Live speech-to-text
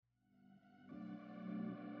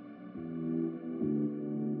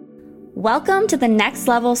Welcome to the Next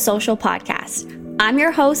Level Social Podcast. I'm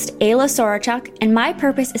your host, Ayla Sorachuk, and my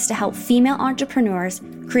purpose is to help female entrepreneurs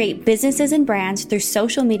create businesses and brands through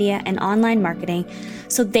social media and online marketing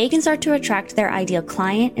so they can start to attract their ideal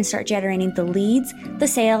client and start generating the leads, the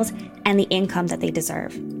sales, and the income that they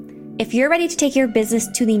deserve. If you're ready to take your business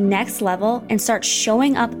to the next level and start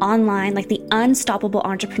showing up online like the unstoppable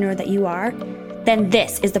entrepreneur that you are, then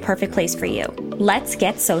this is the perfect place for you. Let's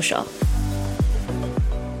get social.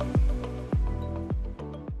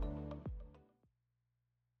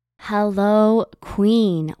 Hello,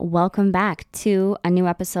 Queen. Welcome back to a new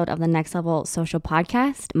episode of the Next Level Social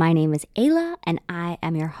Podcast. My name is Ayla, and I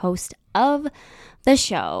am your host of the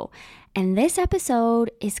show. And this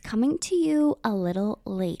episode is coming to you a little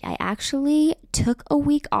late. I actually took a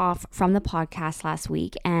week off from the podcast last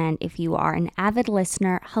week. And if you are an avid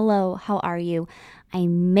listener, hello, how are you? I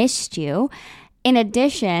missed you. In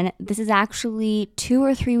addition, this is actually 2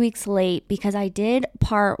 or 3 weeks late because I did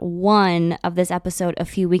part 1 of this episode a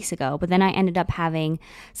few weeks ago, but then I ended up having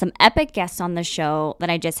some epic guests on the show that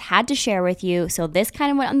I just had to share with you. So this kind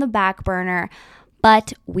of went on the back burner,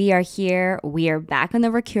 but we are here. We are back in the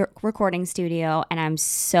recording studio, and I'm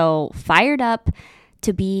so fired up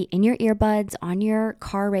to be in your earbuds, on your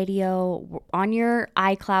car radio, on your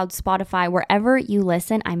iCloud, Spotify, wherever you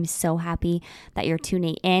listen. I'm so happy that you're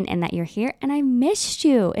tuning in and that you're here, and I missed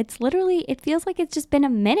you. It feels like it's just been a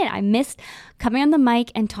minute. I missed coming on the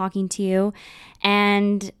mic and talking to you,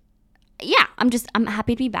 and yeah, I'm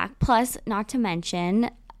happy to be back. Plus, not to mention,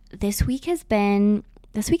 this week has been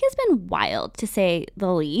wild, to say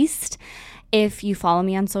the least. If you follow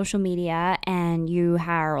me on social media and you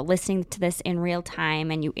are listening to this in real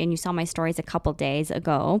time and you saw my stories a couple days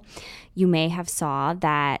ago, you may have saw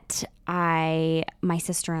that my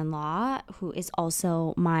sister-in-law, who is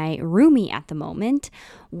also my roomie at the moment,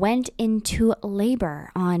 went into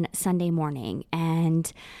labor on Sunday morning,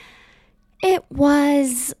 and it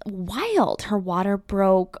was wild. Her water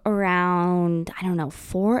broke around,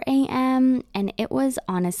 4 a.m. And it was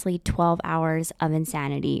honestly 12 hours of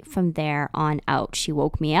insanity from there on out. She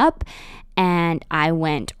woke me up and I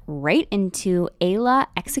went right into Ayla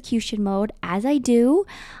execution mode, as I do.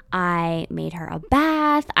 I made her a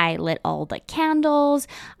bath. I lit all the candles.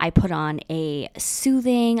 I put on a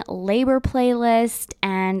soothing labor playlist,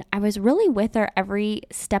 and I was really with her every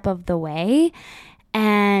step of the way.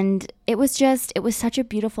 And it was such a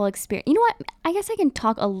beautiful experience. You know what? I guess I can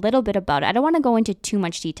talk a little bit about it. I don't want to go into too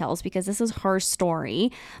much details because this is her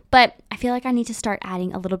story, but I feel like I need to start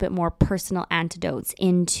adding a little bit more personal anecdotes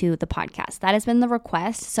into the podcast. That has been the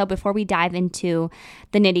request. So before we dive into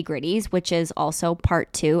the nitty gritties, which is also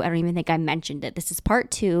part 2, I don't even think I mentioned it. This is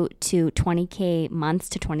part 2 to 20K months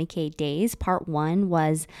to 20K days. Part 1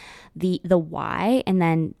 was the why, and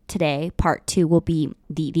then today part 2 will be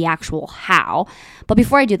the actual how. But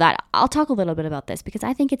before I do that, I'll talk a little bit about this because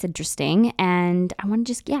I think it's interesting, and I want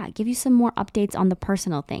to just give you some more updates on the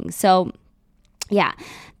personal things. So yeah,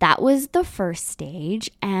 that was the first stage,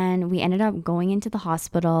 and we ended up going into the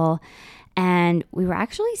hospital, and we were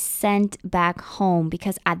actually sent back home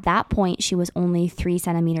because at that point she was only 3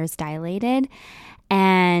 centimeters dilated,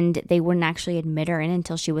 and they wouldn't actually admit her in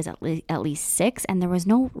until she was at least 6, and there was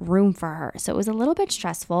no room for her. So it was a little bit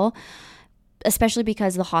stressful, especially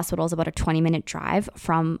because the hospital is about a 20-minute drive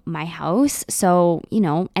from my house. So,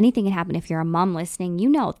 anything can happen. If you're a mom listening,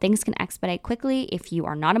 things can expedite quickly. If you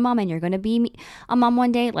are not a mom and you're going to be a mom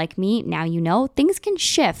one day like me, now things can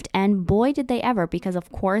shift. And boy, did they ever, because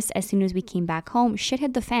of course, as soon as we came back home, shit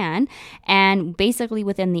hit the fan. And basically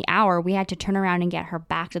within the hour, we had to turn around and get her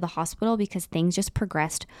back to the hospital because things just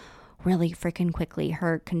progressed really freaking quickly.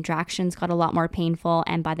 Her contractions got a lot more painful,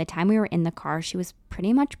 and by the time we were in the car, she was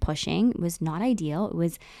pretty much pushing. It was not ideal. It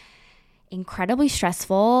was incredibly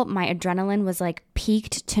stressful. My adrenaline was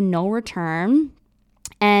peaked to no return.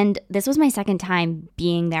 And this was my second time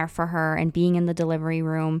being there for her and being in the delivery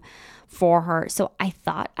room for her. So I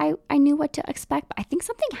thought I knew what to expect, but I think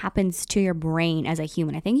something happens to your brain as a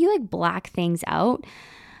human. I think you black things out,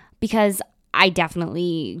 because I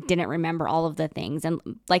definitely didn't remember all of the things. And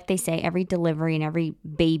like they say, every delivery and every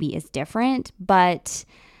baby is different, but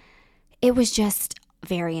it was just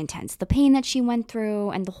very intense. The pain that she went through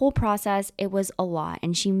and the whole process, it was a lot.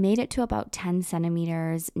 And she made it to about 10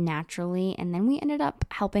 centimeters naturally. And then we ended up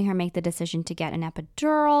helping her make the decision to get an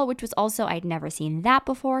epidural, which was also, I'd never seen that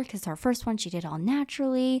before because her first one, she did all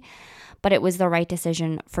naturally. But it was the right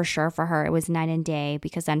decision for sure for her. It was night and day,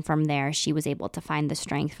 because then from there, she was able to find the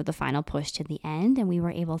strength for the final push to the end. And we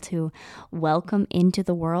were able to welcome into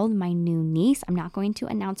the world my new niece. I'm not going to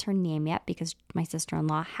announce her name yet because my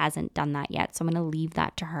sister-in-law hasn't done that yet. So I'm going to leave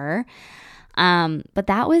that to her. But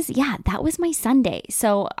that was my Sunday.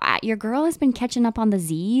 So your girl has been catching up on the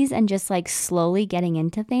Z's and just like slowly getting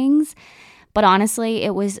into things. But honestly,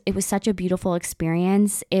 it was such a beautiful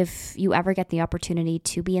experience. If you ever get the opportunity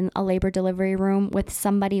to be in a labor delivery room with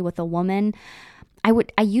somebody, with a woman,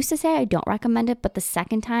 I used to say I don't recommend it, but the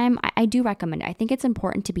second time I do recommend it. I think it's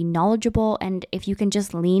important to be knowledgeable, and if you can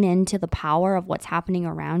just lean into the power of what's happening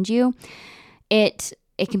around you, it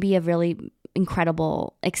can be a really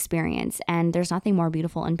incredible experience. And there's nothing more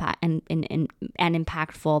beautiful and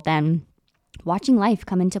impactful than watching life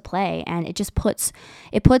come into play. And it puts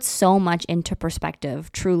so much into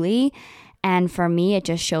perspective, truly. And for me, it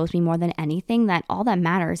just shows me more than anything that all that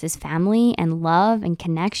matters is family and love and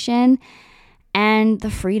connection, and the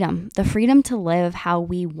freedom to live how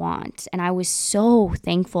we want. And I was so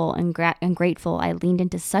thankful and grateful. I leaned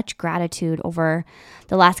into such gratitude over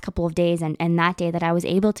the last couple of days and that day that I was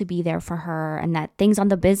able to be there for her, and that things on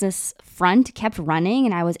the business front kept running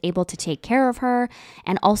and I was able to take care of her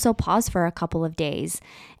and also pause for a couple of days.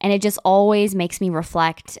 And it just always makes me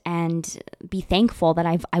reflect and be thankful that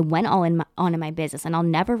I went all in on my business, and I'll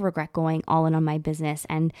never regret going all in on my business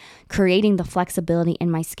and creating the flexibility in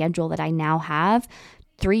my schedule that I now have.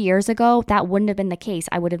 3 years ago, that wouldn't have been the case.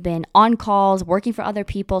 I would have been on calls, working for other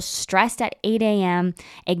people, stressed at 8 a.m.,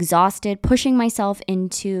 exhausted, pushing myself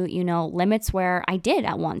into, limits where I did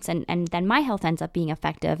at once. And then my health ends up being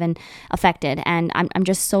affected. And I'm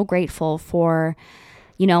just so grateful for,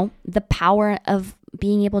 the power of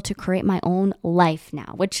being able to create my own life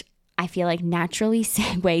now, which I feel like naturally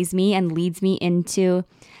segues me and leads me into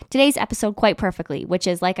today's episode quite perfectly, which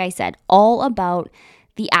is, like I said, all about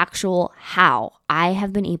the actual how I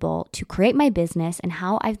have been able to create my business and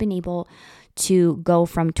how I've been able to go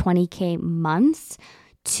from 20K months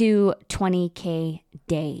to 20K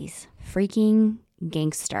days. Freaking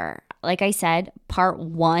gangster. Like I said, part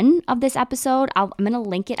 1 of this episode, I'm going to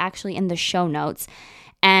link it actually in the show notes.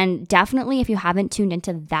 And definitely, if you haven't tuned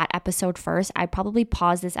into that episode first, I'd probably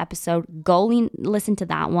pause this episode, go listen to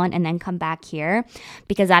that one, and then come back here,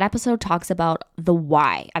 because that episode talks about the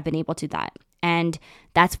why I've been able to do that. And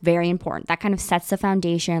that's very important. That kind of sets the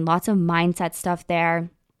foundation, lots of mindset stuff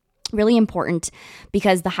there. Really important,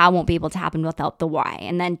 because the how won't be able to happen without the why.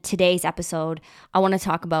 And then today's episode, I want to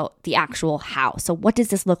talk about the actual how. So what does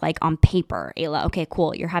this look like on paper, Ayla? Okay,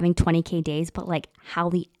 cool. You're having 20K days, but like, how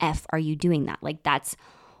the F are you doing that? Like, that's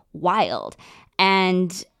wild.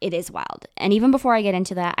 And it is wild. And even before I get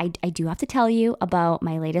into that, I do have to tell you about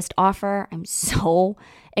my latest offer. I'm so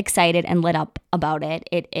excited and lit up about it.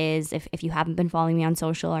 It is, if you haven't been following me on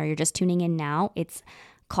social or you're just tuning in now, it's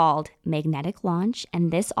called Magnetic Launch. And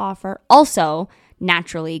this offer also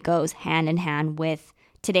naturally goes hand in hand with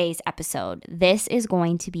today's episode. This is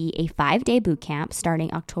going to be a 5-day boot camp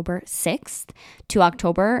starting October 6th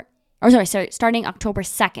to starting October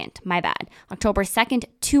 2nd, my bad. October 2nd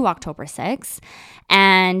to October 6th.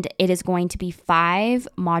 And it is going to be 5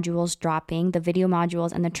 modules dropping, the video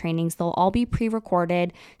modules and the trainings. They'll all be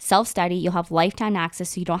pre-recorded, self-study. You'll have lifetime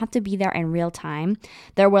access, so you don't have to be there in real time.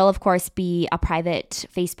 There will, of course, be a private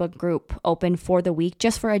Facebook group open for the week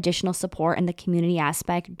just for additional support and the community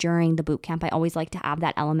aspect during the boot camp. I always like to add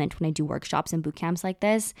that element when I do workshops and boot camps like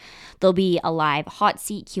this. There'll be a live hot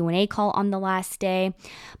seat Q&A call on the last day.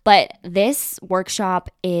 But this workshop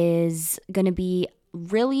is going to be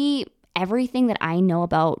really everything that I know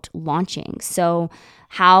about launching. So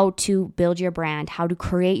how to build your brand, how to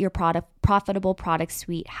create your profitable product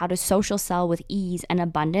suite, how to social sell with ease and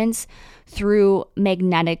abundance through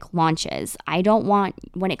magnetic launches.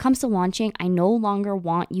 When it comes to launching, I no longer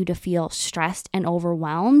want you to feel stressed and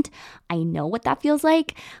overwhelmed. I know what that feels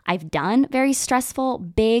like. I've done very stressful,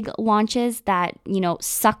 big launches that,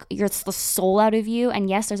 suck the soul out of you. And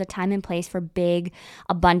yes, there's a time and place for big,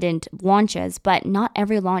 abundant launches, but not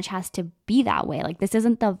every launch has to be that way. Like, this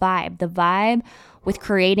isn't the vibe. The vibe with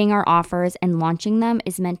creating our offers and launching them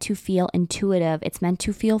is meant to feel intuitive. It's meant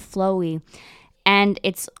to feel flowy. And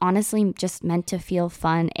it's honestly just meant to feel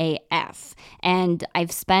fun AF. And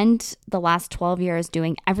I've spent the last 12 years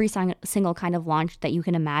doing every single kind of launch that you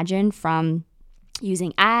can imagine, from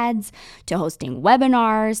using ads to hosting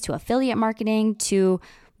webinars to affiliate marketing to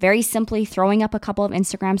very simply throwing up a couple of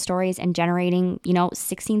Instagram stories and generating,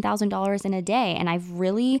 $16,000 in a day. And I've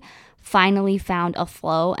really finally found a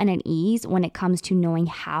flow and an ease when it comes to knowing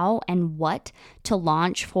how and what to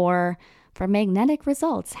launch for magnetic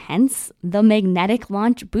results, hence the Magnetic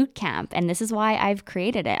Launch Bootcamp. And this is why I've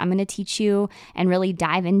created it. I'm going to teach you and really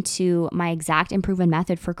dive into my exact and proven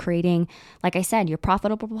method for creating, like I said, your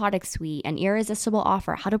profitable product suite, an irresistible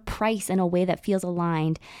offer, how to price in a way that feels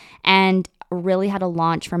aligned, and really how to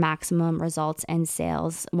launch for maximum results and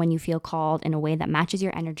sales when you feel called in a way that matches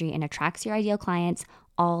your energy and attracts your ideal clients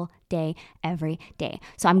all day, every day.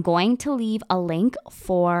 So I'm going to leave a link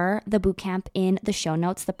for the bootcamp in the show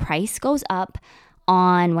notes. The price goes up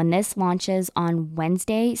on when this launches on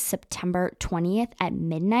Wednesday, September 20th at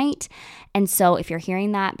midnight. And so if you're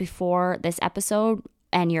hearing that before this episode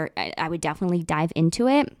and I would definitely dive into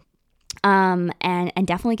it. And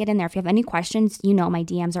definitely get in there. If you have any questions, my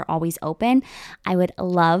DMs are always open. I would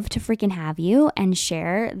love to freaking have you and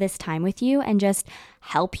share this time with you and just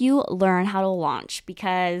help you learn how to launch,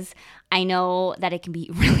 because I know that it can be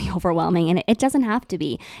really overwhelming, and it doesn't have to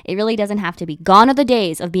be. It really doesn't have to be. Gone are the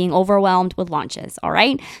days of being overwhelmed with launches, all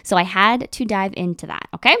right? So I had to dive into that,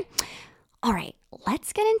 okay? All right,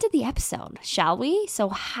 let's get into the episode, shall we? So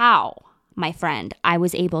how, my friend, I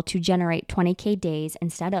was able to generate 20K days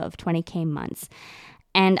instead of 20K months.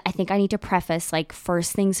 And I think I need to preface,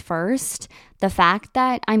 first things first, the fact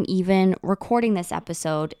that I'm even recording this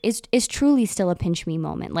episode is truly still a pinch me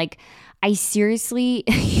moment. I seriously,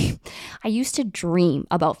 I used to dream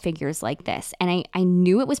about figures like this, and I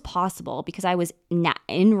knew it was possible because I was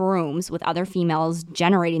in rooms with other females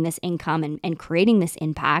generating this income and creating this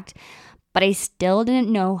impact. But I still didn't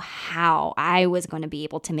know how I was going to be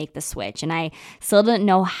able to make the switch. And I still didn't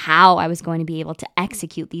know how I was going to be able to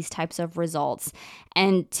execute these types of results.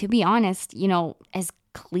 And to be honest, as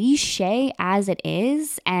cliche as it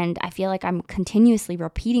is, and I feel like I'm continuously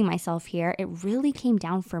repeating myself here, it really came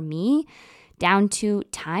down for me down to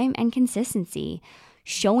time and consistency.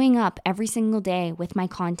 Showing up every single day with my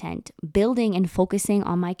content, building and focusing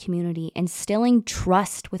on my community, instilling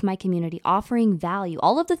trust with my community, offering value,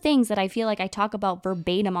 all of the things that I feel like I talk about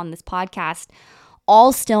verbatim on this podcast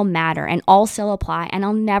all still matter and all still apply. And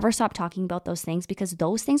I'll never stop talking about those things because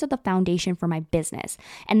those things are the foundation for my business.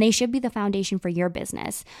 And they should be the foundation for your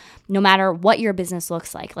business, no matter what your business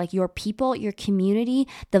looks like your people, your community,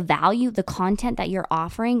 the value, the content that you're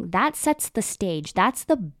offering, that sets the stage. That's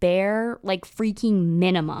the bare, freaking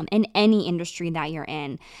minimum in any industry that you're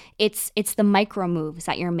in. It's the micro moves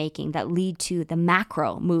that you're making that lead to the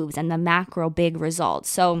macro moves and the macro big results.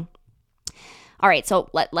 So all right, so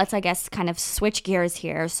let's, I guess, kind of switch gears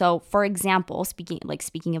here. So for example,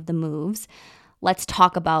 speaking of the moves, let's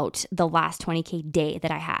talk about the last 20K day that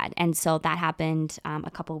I had. And so that happened a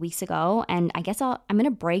couple of weeks ago. And I guess I'm going to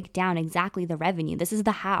break down exactly the revenue. This is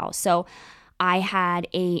the how. So I had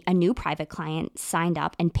a new private client signed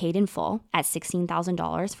up and paid in full at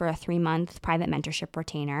 $16,000 for a 3-month private mentorship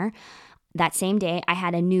retainer. That same day, I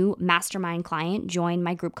had a new mastermind client join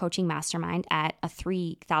my group coaching mastermind at a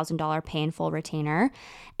 $3,000 pay in full retainer.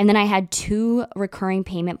 And then I had 2 recurring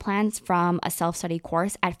payment plans from a self-study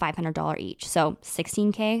course at $500 each. So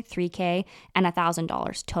 $16K, $3K, and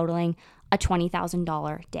 $1,000, totaling a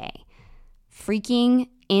 $20,000 day. Freaking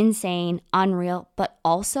insane, unreal, but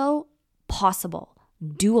also possible,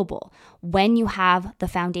 doable. When you have the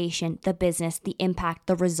foundation, the business, the impact,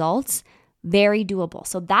 the results, very doable.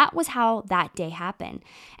 So that was how that day happened.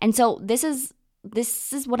 And so this is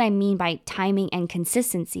what I mean by timing and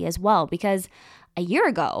consistency as well, because a year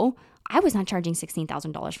ago, I was not charging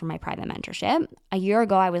 $16,000 for my private mentorship. A year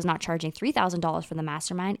ago, I was not charging $3,000 for the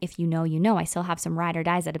mastermind. If you know, you know, I still have some ride or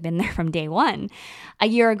dies that have been there from day one. A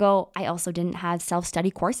year ago, I also didn't have self-study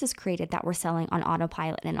courses created that were selling on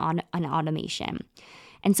autopilot and on automation.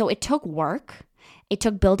 And so it took work. It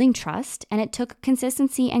took building trust, and it took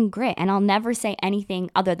consistency and grit. And I'll never say anything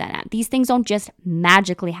other than that. These things don't just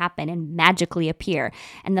magically happen and magically appear.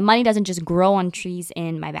 And the money doesn't just grow on trees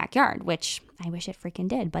in my backyard, which I wish it freaking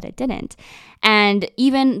did, but it didn't. And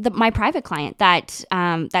even my private client that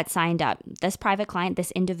signed up, this private client,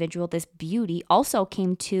 this individual, this beauty also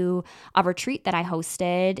came to a retreat that I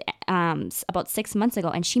hosted about 6 months ago,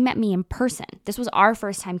 and she met me in person. This was our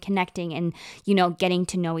first time connecting and, getting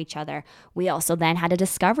to know each other. We also then had a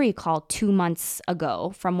discovery call 2 months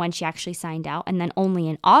ago from when she actually signed out, and then only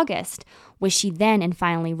in August was she then and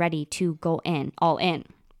finally ready to go all in.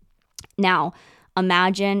 Now,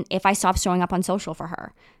 imagine if I stopped showing up on social for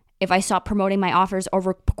her, if I stopped promoting my offers or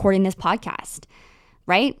recording this podcast,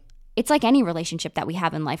 right? It's like any relationship that we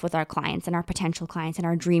have in life with our clients and our potential clients and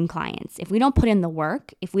our dream clients. If we don't put in the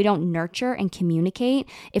work, if we don't nurture and communicate,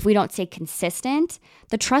 if we don't stay consistent,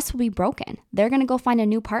 the trust will be broken. They're going to go find a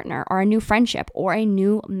new partner or a new friendship or a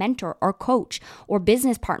new mentor or coach or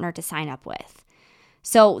business partner to sign up with.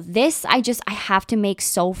 So this, I have to make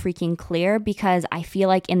so freaking clear, because I feel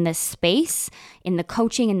like in this space, in the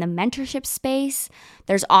coaching and the mentorship space,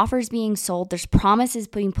 there's offers being sold, there's promises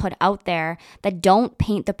being put out there that don't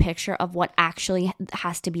paint the picture of what actually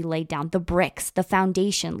has to be laid down, the bricks, the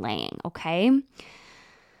foundation laying, okay?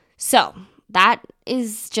 So that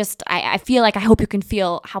is just, I feel like I hope you can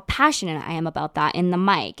feel how passionate I am about that in the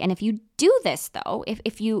mic. And if you do this though,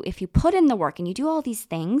 if you put in the work and you do all these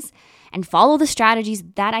things and follow the strategies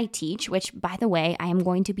that I teach, which by the way, I am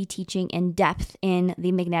going to be teaching in depth in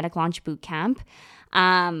the Magnetic Launch Bootcamp,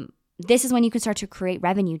 this is when you can start to create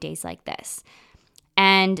revenue days like this.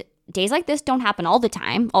 And days like this don't happen all the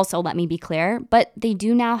time. Also, let me be clear, but they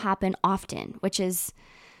do now happen often, which is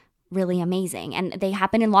really amazing. And they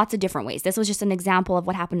happen in lots of different ways. This was just an example of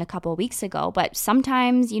what happened a couple of weeks ago. But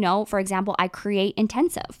sometimes, for example, I create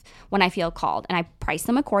intensive when I feel called and I price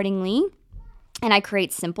them accordingly. And I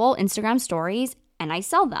create simple Instagram stories and I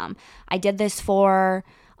sell them. I did this for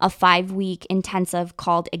a 5-week intensive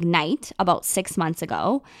called Ignite about 6 months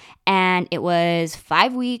ago. And it was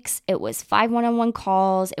 5 weeks. It was 5 one-on-one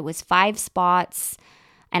calls. It was 5 spots.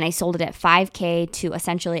 And I sold it at $5,000 to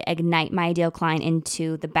essentially ignite my ideal client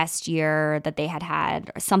into the best year that they had,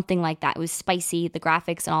 or something like that. It was spicy. The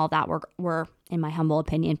graphics and all of that were, in my humble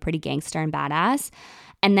opinion, pretty gangster and badass.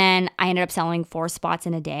 And then I ended up selling 4 spots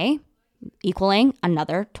in a day, equaling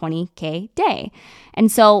another $20,000 day. And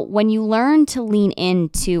so when you learn to lean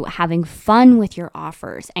into having fun with your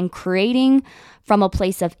offers and creating from a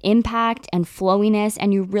place of impact and flowiness,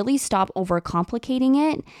 and you really stop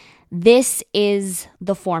overcomplicating it, this is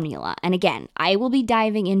the formula. And again, I will be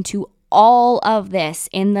diving into all of this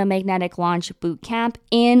in the Magnetic Launch Bootcamp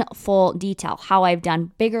in full detail, how I've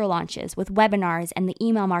done bigger launches with webinars and the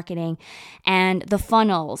email marketing and the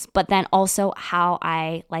funnels, but then also how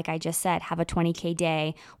I, like I just said, have a $20,000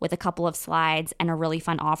 day with a couple of slides and a really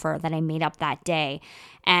fun offer that I made up that day,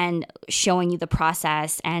 and showing you the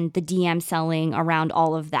process and the DM selling around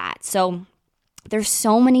all of that. So there's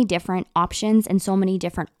so many different options and so many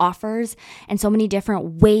different offers and so many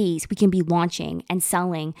different ways we can be launching and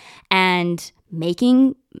selling and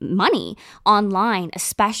making money online,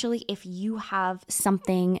 especially if you have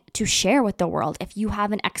something to share with the world, if you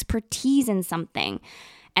have an expertise in something.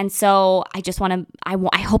 And so I just want to,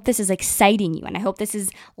 I hope this is exciting you, and I hope this is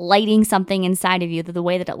lighting something inside of you the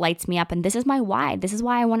way that it lights me up. And this is my why. This is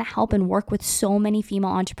why I want to help and work with so many female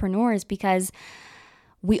entrepreneurs, because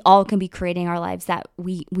we all can be creating our lives that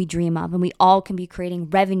we dream of, and we all can be creating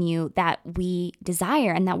revenue that we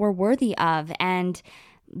desire and that we're worthy of. And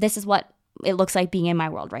this is what it looks like being in my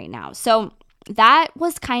world right now. So that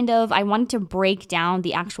was I wanted to break down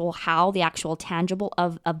the actual how, the actual tangible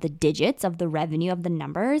of the digits, of the revenue, of the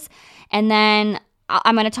numbers. And then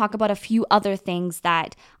I'm going to talk about a few other things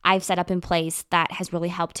that I've set up in place that has really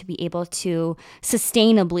helped to be able to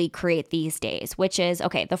sustainably create these days, which is,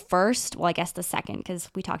 the second, because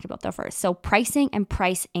we talked about the first. So pricing and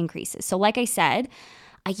price increases. So like I said,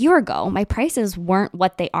 a year ago, my prices weren't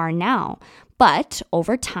what they are now. But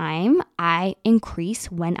over time, I increase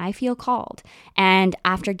when I feel called. And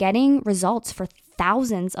after getting results for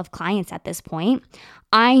thousands of clients at this point,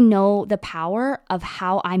 I know the power of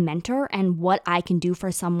how I mentor and what I can do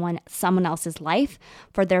for someone else's life,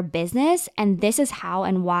 for their business. And this is how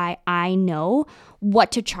and why I know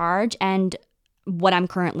what to charge and what I'm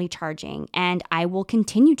currently charging. And I will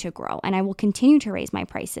continue to grow and I will continue to raise my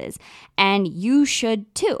prices. And you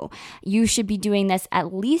should too. You should be doing this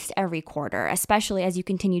at least every quarter, especially as you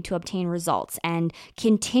continue to obtain results and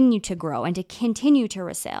continue to grow and to continue to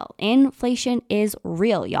resell. Inflation is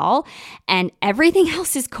real, y'all. And everything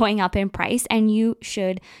else is going up in price, and you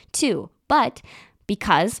should too. But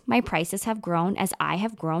because my prices have grown as I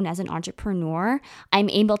have grown as an entrepreneur, I'm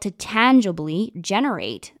able to tangibly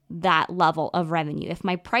generate that level of revenue. If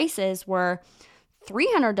my prices were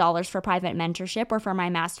 $300 for private mentorship or for my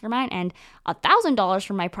mastermind and $1,000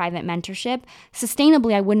 for my private mentorship,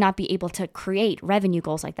 sustainably, I would not be able to create revenue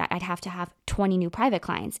goals like that. I'd have to have 20 new private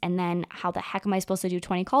clients. And then how the heck am I supposed to do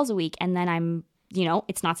 20 calls a week? And then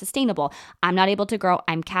it's not sustainable. I'm not able to grow.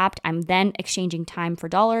 I'm capped. I'm then exchanging time for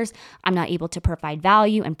dollars. I'm not able to provide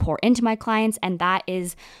value and pour into my clients. And that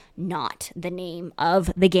is not the name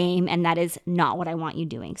of the game. And that is not what I want you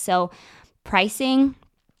doing. So pricing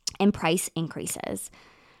and price increases.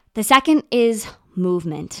 The second is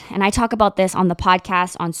movement. And I talk about this on the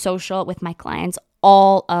podcast, on social, with my clients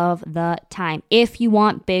all of the time. If you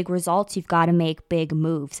want big results, you've got to make big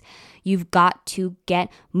moves. You've got to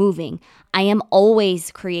get moving. I am always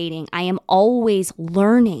creating. I am always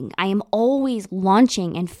learning. I am always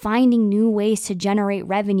launching and finding new ways to generate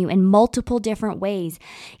revenue in multiple different ways.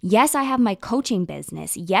 Yes, I have my coaching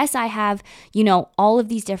business. Yes, I have, all of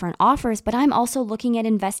these different offers, but I'm also looking at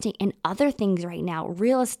investing in other things right now,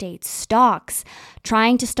 real estate, stocks,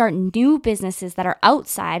 trying to start new businesses that are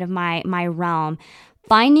outside of my realm.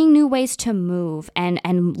 Finding new ways to move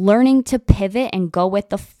and learning to pivot and go with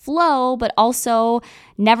the flow, but also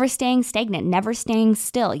never staying stagnant, never staying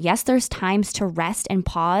still. Yes, there's times to rest and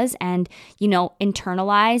pause and,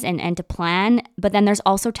 internalize and to plan, but then there's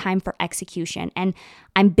also time for execution. And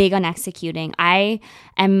I'm big on executing. I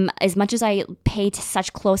am, as much as I pay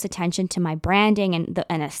such close attention to my branding and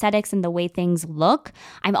aesthetics and the way things look,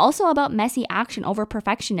 I'm also about messy action over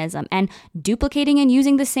perfectionism and duplicating and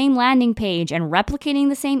using the same landing page and replicating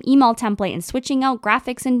the same email template and switching out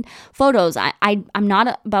graphics and photos. I'm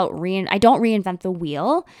not about I don't reinvent the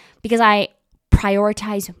wheel, because I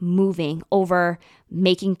prioritize moving over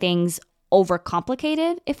making things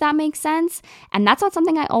overcomplicated, if that makes sense. And that's not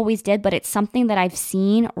something I always did, but it's something that I've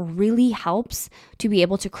seen really helps to be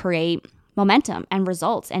able to create momentum and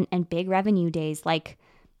results and big revenue days like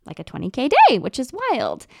a 20K day, which is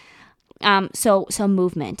wild. So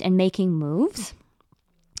movement and making moves.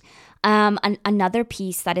 Another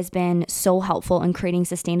piece that has been so helpful in creating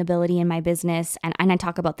sustainability in my business, and I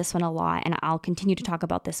talk about this one a lot, and I'll continue to talk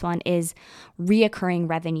about this one, is reoccurring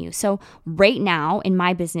revenue. So right now in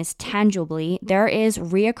my business, tangibly, there is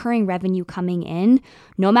reoccurring revenue coming in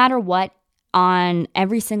no matter what on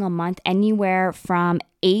every single month, anywhere from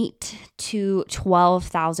 $8,000 to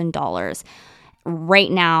 $12,000. Right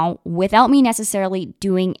now, without me necessarily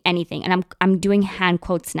doing anything. And I'm doing hand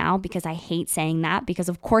quotes now because I hate saying that, because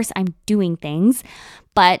of course I'm doing things,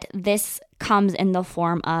 but this comes in the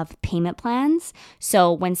form of payment plans.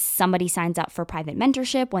 So when somebody signs up for private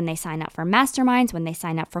mentorship, when they sign up for masterminds, when they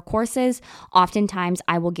sign up for courses, oftentimes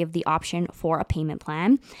I will give the option for a payment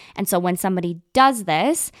plan. And so when somebody does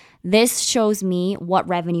this shows me what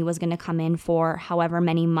revenue is going to come in for however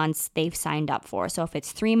many months they've signed up for. So if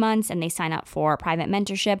it's 3 months and they sign up for private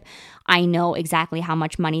mentorship, I know exactly how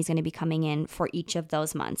much money is going to be coming in for each of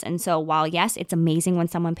those months. And so while yes, it's amazing when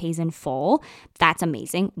someone pays in full, that's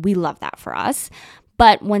amazing. We love that for us.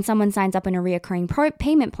 But when someone signs up in a reoccurring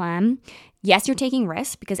payment plan, yes, you're taking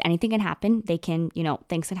risks because anything can happen.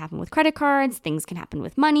 Things can happen with credit cards, things can happen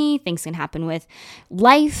with money, things can happen with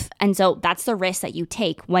life. And so that's the risk that you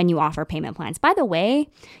take when you offer payment plans. By the way,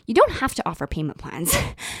 you don't have to offer payment plans.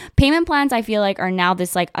 Payment plans, I feel like, are now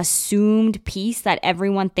this assumed piece that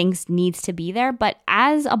everyone thinks needs to be there. But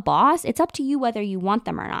as a boss, it's up to you whether you want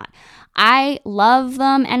them or not. I love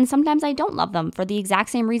them, and sometimes I don't love them for the exact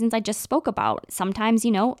same reasons I just spoke about. Sometimes,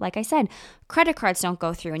 like I said, credit cards don't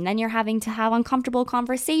go through, and then you're having to have uncomfortable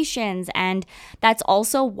conversations. And that's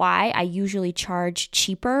also why I usually charge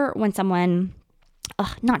cheaper when someone...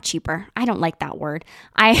 not cheaper. I don't like that word.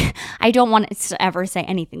 I don't want to ever say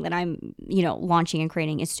anything that I'm, launching and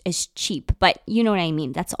creating is cheap, but you know what I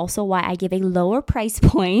mean? That's also why I give a lower price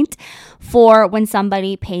point for when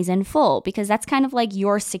somebody pays in full, because that's kind of like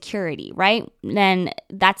your security, right? Then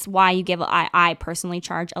that's why I personally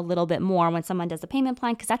charge a little bit more when someone does a payment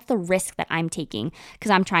plan, because that's the risk that I'm taking,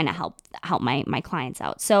 because I'm trying to help my clients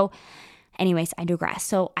out. So anyways, I digress.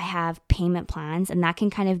 So I have payment plans, and that can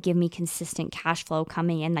kind of give me consistent cash flow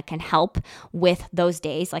coming in that can help with those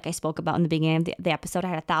days. Like I spoke about in the beginning of the episode, I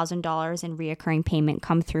had $1,000 in reoccurring payment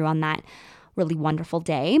come through on that really wonderful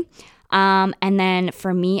day. And then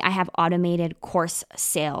for me, I have automated course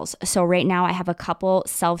sales. So right now I have a couple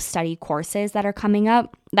self-study courses that are coming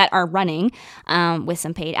up, that are running with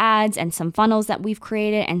some paid ads and some funnels that we've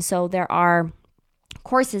created. And so there are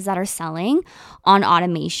courses that are selling on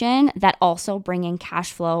automation that also bring in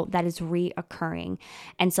cash flow that is reoccurring.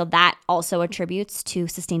 And so that also attributes to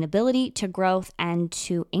sustainability, to growth, and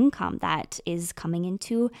to income that is coming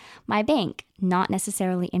into my bank. Not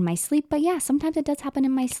necessarily in my sleep, but yeah, sometimes it does happen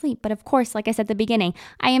in my sleep. But of course, like I said at the beginning,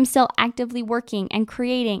 I am still actively working and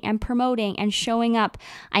creating and promoting and showing up.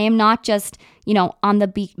 I am not just, on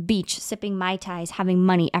the beach sipping Mai Tais, having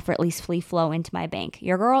money effortlessly flow into my bank.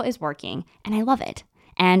 Your girl is working, and I love it.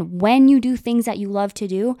 And when you do things that you love to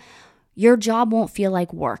do, your job won't feel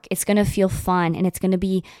like work. It's going to feel fun, and it's going to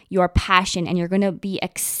be your passion, and you're going to be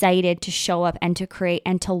excited to show up and to create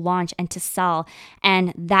and to launch and to sell.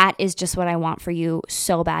 And that is just what I want for you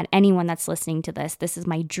so bad. Anyone that's listening to this is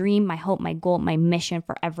my dream, my hope, my goal, my mission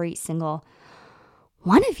for every single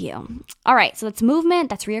one of you. All right, so that's movement,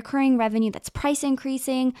 that's reoccurring revenue, that's price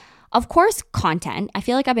increasing. Of course, content. I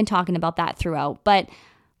feel like I've been talking about that throughout, but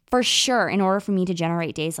for sure, in order for me to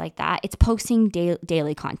generate days like that, it's posting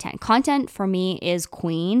daily content. Content for me is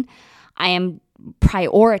queen. I am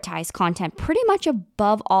prioritize content pretty much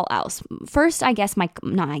above all else. First, I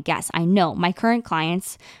know my current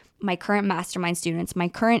clients, my current mastermind students,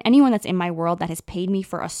 anyone that's in my world that has paid me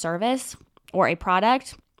for a service or a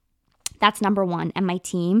product, that's number one. And my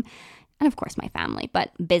team, and of course my family,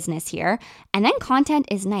 but business here. And then content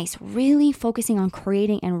is nice, really focusing on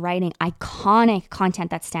creating and writing iconic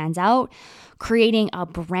content that stands out, creating a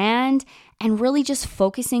brand and really just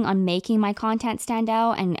focusing on making my content stand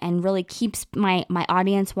out and really keeps my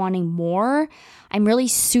audience wanting more. I'm really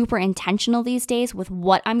super intentional these days with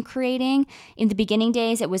what I'm creating. In the beginning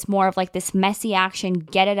days, it was more of like this messy action,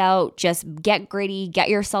 get it out, just get gritty, get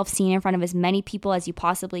yourself seen in front of as many people as you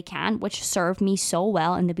possibly can, which served me so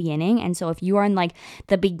well in the beginning. And so if you are in like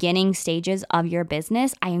the beginning stages of your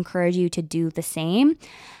business, I encourage you to do the same.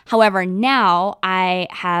 However, now I'm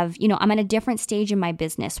at a different stage in my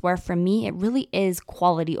business where for me, it really is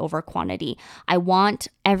quality over quantity. I want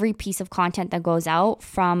every piece of content that goes out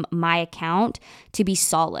from my account to be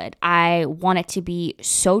solid. I want it to be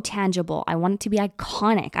so tangible. I want it to be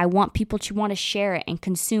iconic. I want people to want to share it and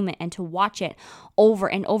consume it and to watch it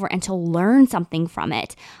over and over and to learn something from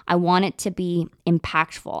it. I want it to be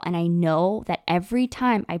impactful. And I know that every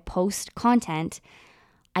time I post content,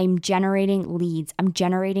 I'm generating leads. I'm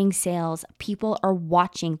generating sales. People are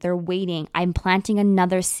watching. They're waiting. I'm planting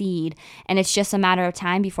another seed. And it's just a matter of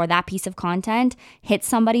time before that piece of content hits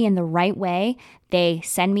somebody in the right way. They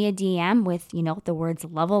send me a DM with, the words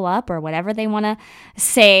level up or whatever they want to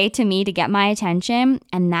say to me to get my attention.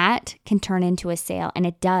 And that can turn into a sale. And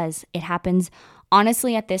it does. It happens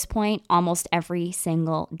honestly at this point almost every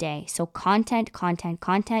single day. So content,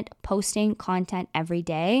 posting content every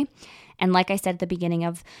day. And like I said at the beginning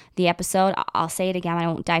of the episode, I'll say it again, I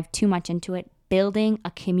won't dive too much into it. Building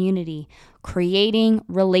a community, creating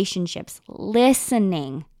relationships,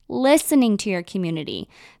 listening to your community.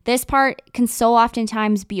 This part can so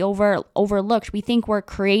oftentimes be overlooked. We think we're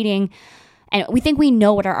creating and we think we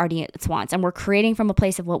know what our audience wants, and we're creating from a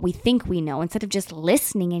place of what we think we know instead of just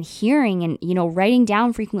listening and hearing and, writing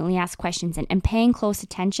down frequently asked questions and paying close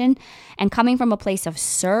attention and coming from a place of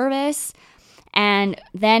service. And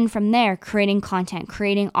then from there, creating content,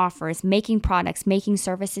 creating offers, making products, making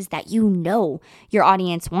services that your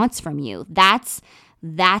audience wants from you. That's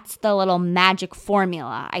the little magic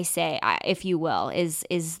formula, I say, if you will,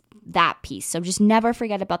 is that piece. So just never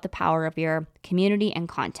forget about the power of your community and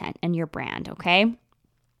content and your brand, okay?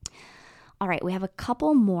 All right, we have a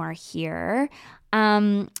couple more here.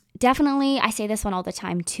 Definitely, I say this one all the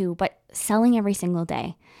time too, but selling every single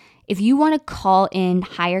day. If you want to call in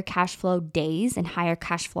higher cash flow days and higher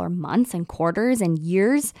cash flow months and quarters and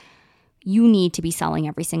years, you need to be selling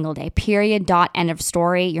every single day. Period. End of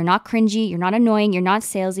story. You're not cringy. You're not annoying. You're not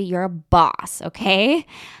salesy. You're a boss. Okay.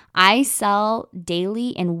 I sell daily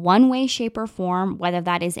in one way, shape, or form, whether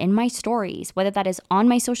that is in my stories, whether that is on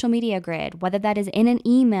my social media grid, whether that is in an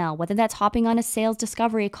email, whether that's hopping on a sales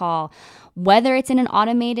discovery call, whether it's in an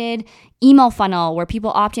automated email funnel where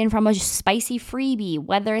people opt in from a spicy freebie,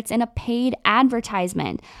 whether it's in a paid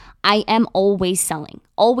advertisement. I am always selling.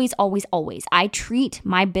 Always, always, always. I treat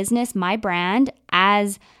my business, my brand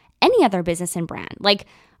as any other business and brand. Like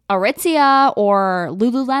Aritzia or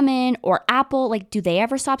Lululemon or Apple, like, do they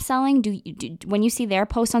ever stop selling? Do when you see their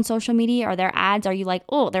posts on social media or their ads, are you like,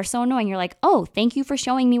 oh, they're so annoying? You're like, oh, thank you for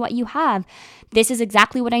showing me what you have. This is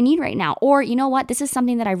exactly what I need right now. Or you know what? This is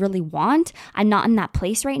something that I really want. I'm not in that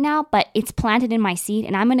place right now, but it's planted in my seed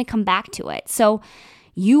and I'm going to come back to it. So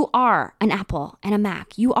you are an Apple and a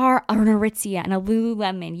Mac. You are an Aritzia and a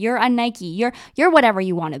Lululemon. You're a Nike. You're whatever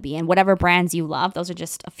you want to be and whatever brands you love. Those are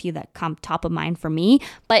just a few that come top of mind for me.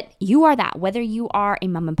 But you are that. Whether you are a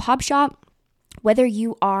mom and pop shop, whether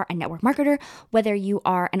you are a network marketer, whether you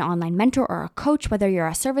are an online mentor or a coach, whether you're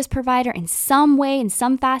a service provider in some way, in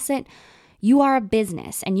some facet, you are a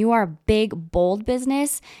business and you are a big, bold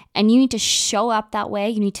business and you need to show up that way.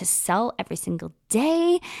 You need to sell every single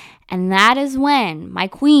day. And that is when, my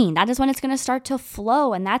queen, that is when it's going to start to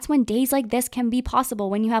flow. And that's when days like this can be possible,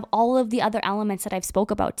 when you have all of the other elements that I've spoke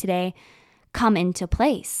about today come into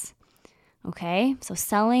place. Okay, so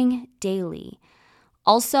selling daily.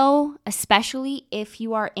 Also, especially if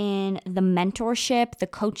you are in the mentorship, the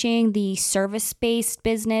coaching, the service-based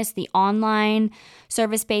business, the online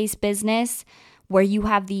service-based business, where you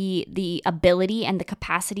have the ability and the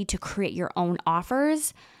capacity to create your own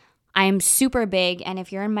offers, I am super big. And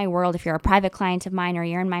if you're in my world, if you're a private client of mine or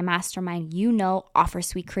you're in my mastermind, offer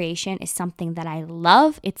suite creation is something that I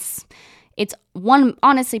love. It's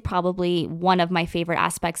honestly probably one of my favorite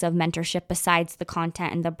aspects of mentorship besides the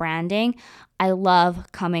content and the branding. I love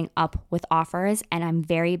coming up with offers and I'm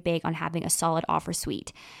very big on having a solid offer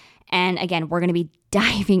suite. And again, we're going to be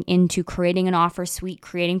diving into creating an offer suite,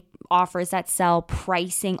 creating offers that sell,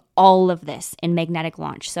 pricing, all of this in Magnetic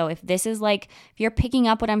Launch. So if you're picking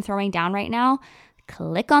up what I'm throwing down right now,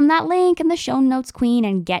 click on that link in the show notes, queen,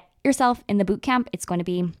 and get yourself in the bootcamp.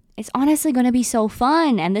 It's honestly going to be so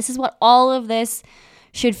fun. And this is what all of this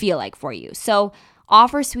should feel like for you. So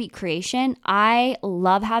offer suite creation, I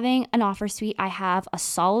love having an offer suite. I have a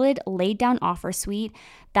solid laid down offer suite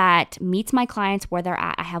that meets my clients where they're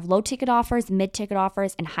at. I have low ticket offers, mid ticket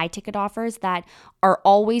offers, and high ticket offers that are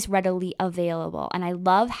always readily available. And I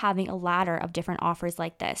love having a ladder of different offers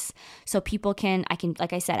like this. So people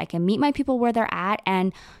like I said, I can meet my people where they're at.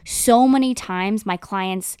 And so many times my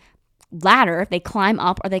clients ladder, they climb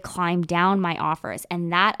up or they climb down my offers.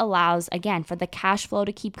 And that allows, again, for the cash flow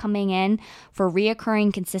to keep coming in, for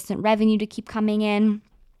reoccurring consistent revenue to keep coming in.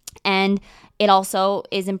 And it also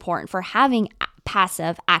is important for having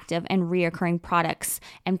passive, active, and reoccurring products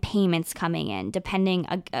and payments coming in, depending,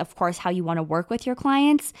 of course, how you want to work with your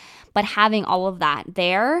clients. But having all of that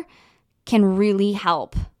there can really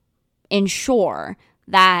help ensure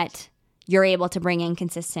that you're able to bring in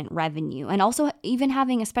consistent revenue. And also even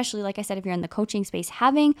having, especially like I said, if you're in the coaching space,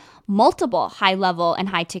 having multiple high level and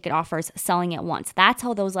high ticket offers selling at once. That's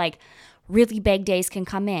how those like really big days can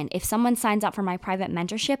come in. If someone signs up for my private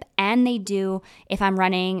mentorship and they do, if I'm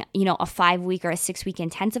running, a 5-week or a 6-week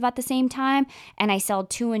intensive at the same time, and I sell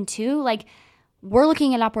 2 and 2, like we're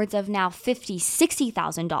looking at upwards of now $50,000,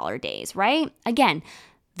 $60,000 days, right? Again,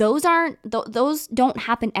 those don't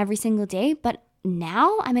happen every single day, but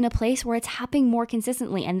now I'm in a place where it's happening more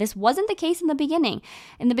consistently. And this wasn't the case in the beginning.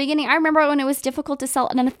 In the beginning, I remember when it was difficult to sell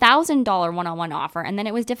a $1,000 one-on-one offer. And then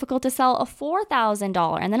it was difficult to sell a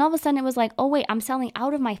 $4,000. And then all of a sudden it was like, oh wait, I'm selling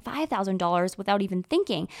out of my $5,000 without even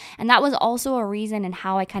thinking. And that was also a reason and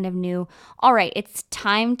how I kind of knew, all right, it's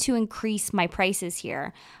time to increase my prices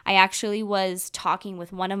here. I actually was talking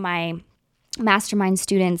with one of my mastermind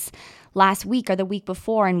students last week or the week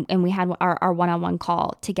before, and we had our one-on-one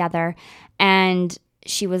call together, and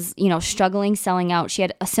she was, struggling selling out. She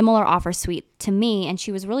had a similar offer suite to me, and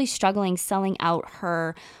she was really struggling selling out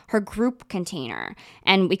her group container.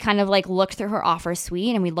 And we kind of like looked through her offer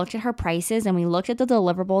suite, and we looked at her prices, and we looked at the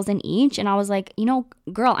deliverables in each. And I was like,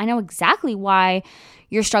 girl, I know exactly why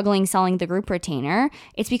you're struggling selling the group retainer.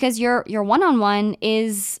 It's because your one-on-one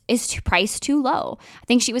is priced too low. I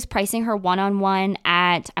think she was pricing her one-on-one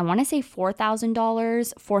at, I want to say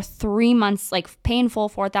 $4,000 for 3 months, like paying full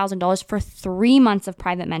 $4,000 for 3 months of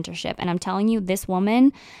private mentorship. And I'm telling you, this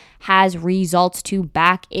woman has results to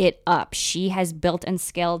back it up. She has built and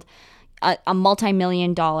scaled a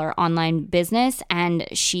multi-million-dollar online business, and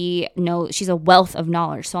she's a wealth of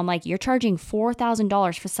knowledge. So I'm like, you're charging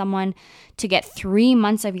 $4,000 for someone to get 3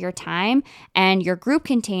 months of your time, and your group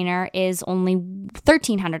container is only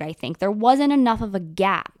 $1,300, I think. There wasn't enough of a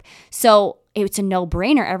gap. So it's a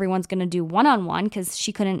no-brainer. Everyone's going to do one-on-one because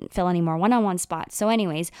she couldn't fill any more one-on-one spots. So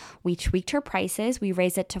anyways, we tweaked her prices. We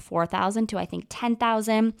raised it to $4,000 to I think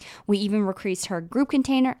 $10,000. We even increased her group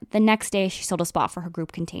container. The next day, she sold a spot for her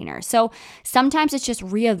group container. So sometimes it's just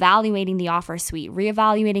reevaluating the offer suite,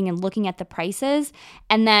 reevaluating and looking at the prices,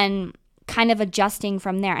 and then kind of adjusting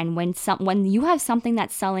from there. And when you have something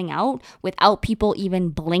that's selling out without people even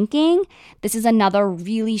blinking, this is another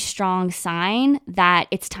really strong sign that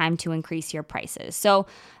it's time to increase your prices. So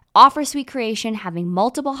offer suite creation, having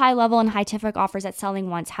multiple high level and high ticket offers at selling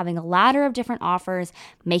once, having a ladder of different offers,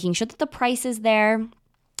 making sure that the price is there.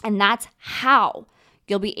 And that's how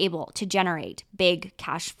you'll be able to generate big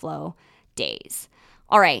cash flow days.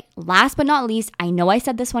 All right, last but not least, I know I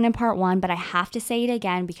said this one in part 1, but I have to say it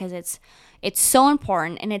again because it's so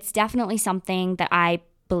important, and it's definitely something that I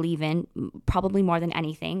believe in, probably more than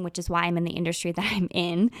anything, which is why I'm in the industry that I'm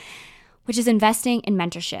in, which is investing in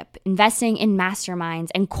mentorship, investing in masterminds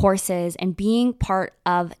and courses, and being part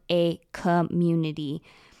of a community.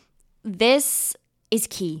 This is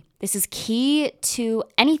key. This is key to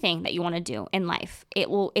anything that you want to do in life.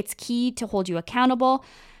 It's key to hold you accountable,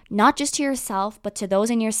 not just to yourself, but to those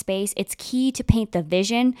in your space. It's key to paint the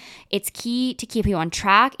vision. It's key to keep you on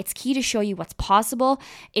track. It's key to show you what's possible.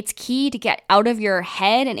 It's key to get out of your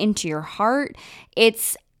head and into your heart.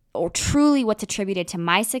 It's truly what's attributed to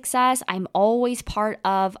my success. I'm always part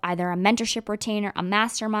of either a mentorship retainer, a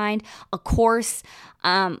mastermind, a course.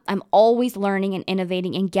 I'm always learning and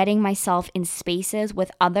innovating and getting myself in spaces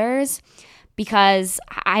with others, because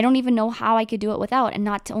I don't even know how I could do it without. And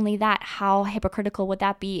not only that, how hypocritical would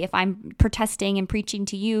that be if I'm protesting and preaching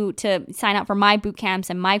to you to sign up for my boot camps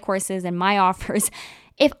and my courses and my offers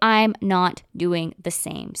if I'm not doing the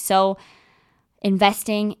same? So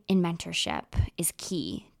investing in mentorship is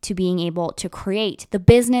key to being able to create the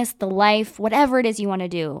business, the life, whatever it is you want to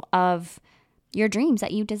do of your dreams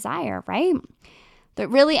that you desire, right?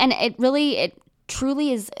 It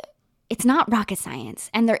truly is. It's not rocket science,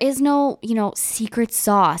 and there is no, secret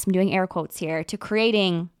sauce, I'm doing air quotes here, to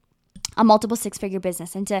creating a multiple 6-figure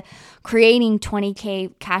business and to creating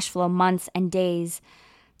 20K cash flow months and days.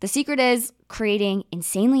 The secret is creating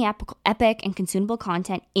insanely epic and consumable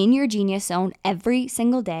content in your genius zone every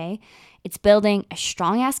single day. It's building a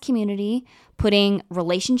strong ass community, putting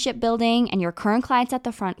relationship building and your current clients at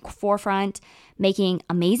the forefront, making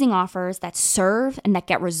amazing offers that serve and that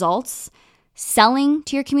get results, selling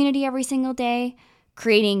to your community every single day,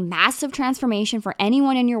 creating massive transformation for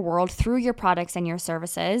anyone in your world through your products and your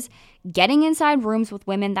services, getting inside rooms with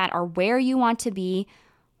women that are where you want to be,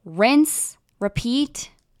 rinse,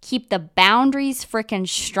 repeat, keep the boundaries freaking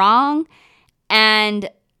strong, and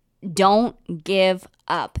don't give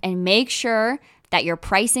up. And make sure that your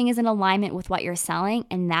pricing is in alignment with what you're selling.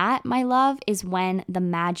 And that, my love, is when the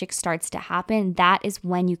magic starts to happen. That is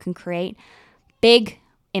when you can create big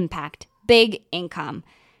impact, big income.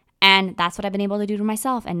 And that's what I've been able to do to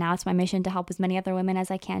myself. And now it's my mission to help as many other women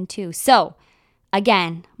as I can too. So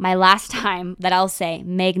again, my last time that I'll say,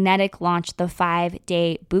 Magnetic launched the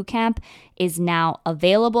 5-day bootcamp is now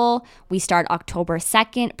available. We start October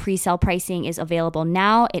 2nd. Pre-sale pricing is available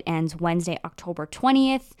now. It ends Wednesday, October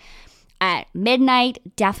 20th. At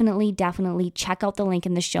midnight. Definitely check out the link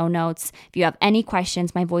in the show notes. If you have any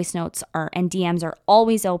questions, my voice notes and DMs are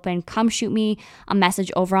always open. Come shoot me a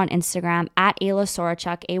message over on Instagram at Ayla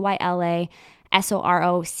Sorochuk, AYLA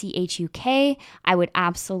SOROCHUK. I would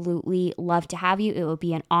absolutely love to have you. It would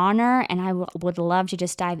be an honor, and I would love to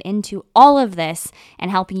just dive into all of this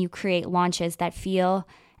and helping you create launches that feel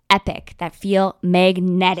epic, that feel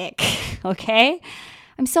magnetic, okay?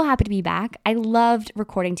 I'm so happy to be back. I loved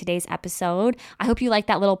recording today's episode. I hope you like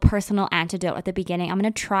that little personal antidote at the beginning. I'm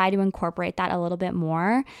going to try to incorporate that a little bit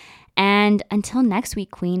more. And until next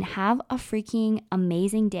week, Queen, have a freaking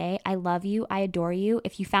amazing day. I love you. I adore you.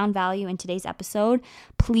 If you found value in today's episode,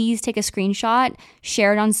 please take a screenshot,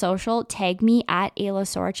 share it on social, tag me at Ayla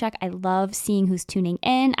Sorochuk. I love seeing who's tuning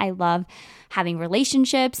in. I love having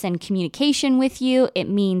relationships and communication with you. It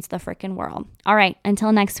means the freaking world. All right.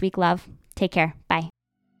 Until next week, love. Take care. Bye.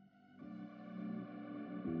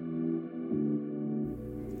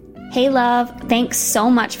 Hey love, thanks so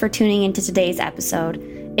much for tuning into today's episode.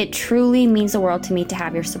 It truly means the world to me to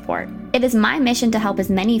have your support. It is my mission to help as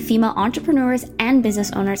many female entrepreneurs and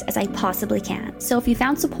business owners as I possibly can. So if you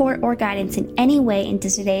found support or guidance in any way into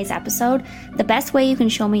today's episode, the best way you can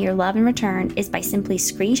show me your love in return is by simply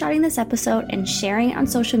screenshotting this episode and sharing it on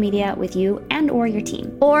social media with you and or your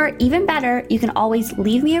team. Or even better, you can always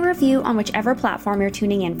leave me a review on whichever platform you're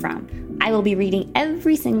tuning in from. I will be reading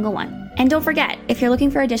every single one. And don't forget, if you're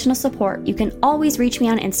looking for additional support, you can always reach me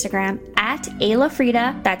on Instagram at Ayla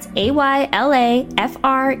Freda, that's AYLAFREDA,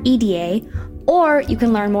 or you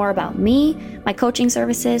can learn more about me, my coaching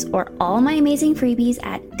services, or all my amazing freebies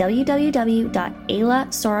at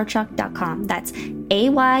www.aylasorochuk.com. That's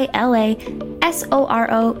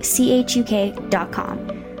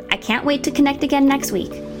AYLASOROCHUK.com. I can't wait to connect again next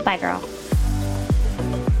week. Bye, girl.